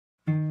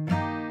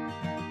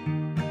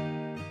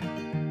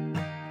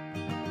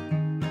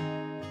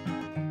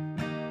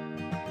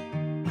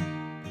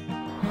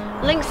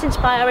Links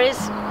Inspire is,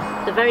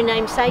 the very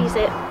name says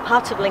it,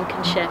 part of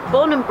Lincolnshire.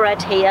 Born and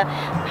bred here,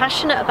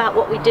 passionate about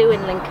what we do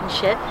in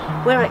Lincolnshire.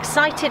 We're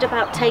excited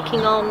about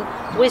taking on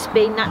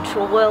Whisby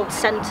Natural World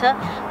Centre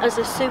as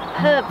a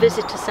superb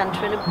visitor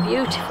centre in a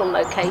beautiful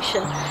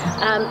location.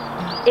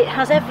 It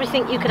has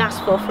everything you could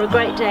ask for a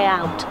great day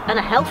out, and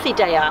a healthy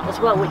day out as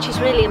well, which is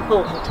really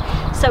important.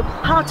 So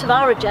part of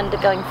our agenda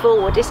going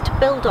forward is to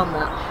build on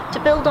that, to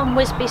build on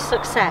Whisby's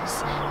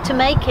success, to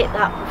make it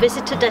that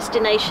visitor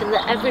destination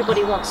that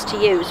everybody wants to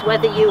use,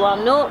 whether you are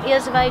 0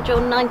 years of age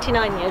or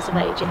 99 years of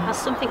age. It has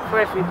something for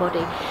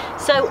everybody.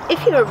 So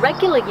if you're a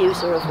regular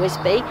user of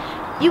Whisby,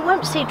 you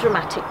won't see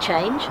dramatic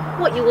change.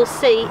 What you will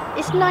see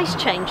is nice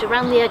change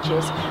around the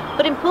edges.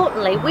 But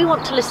importantly, we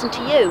want to listen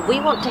to you. We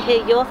want to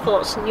hear your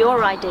thoughts and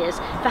your ideas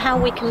for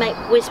how we can make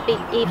Whisby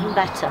even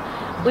better.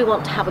 We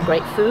want to have a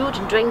great food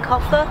and drink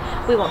offer.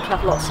 We want to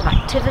have lots of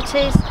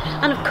activities.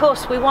 And of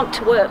course, we want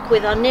to work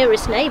with our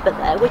nearest neighbour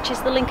there, which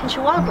is the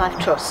Lincolnshire Wildlife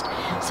Trust,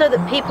 so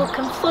that people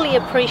can fully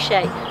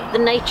appreciate the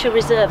nature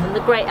reserve and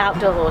the great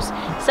outdoors.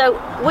 So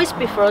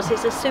Whisby for us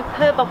is a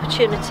superb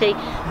opportunity,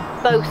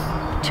 both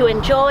to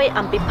enjoy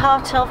and be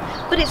part of,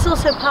 but it's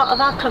also part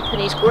of our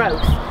company's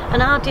growth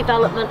and our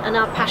development and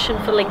our passion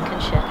for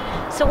Lincolnshire.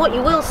 So what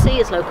you will see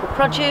is local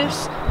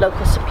produce,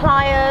 local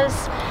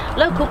suppliers,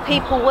 local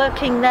people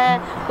working there.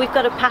 We've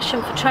got a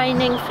passion for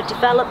training, for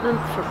development,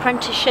 for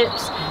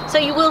apprenticeships. So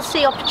you will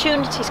see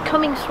opportunities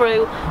coming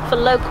through for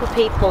local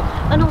people,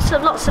 and also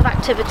lots of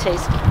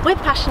activities. We're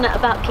passionate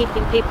about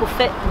keeping people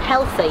fit and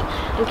healthy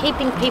and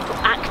keeping people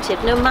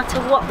active no matter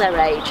what their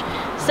age.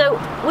 So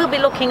we'll be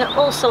looking at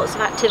all sorts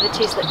of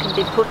activities that can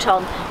be put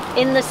on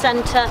in the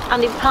centre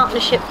and in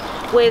partnership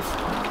with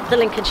the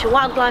Lincolnshire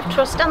Wildlife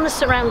Trust and the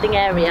surrounding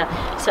area.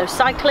 So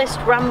cyclists,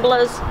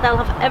 ramblers, they'll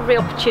have every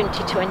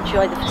opportunity to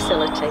enjoy the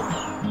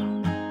facility.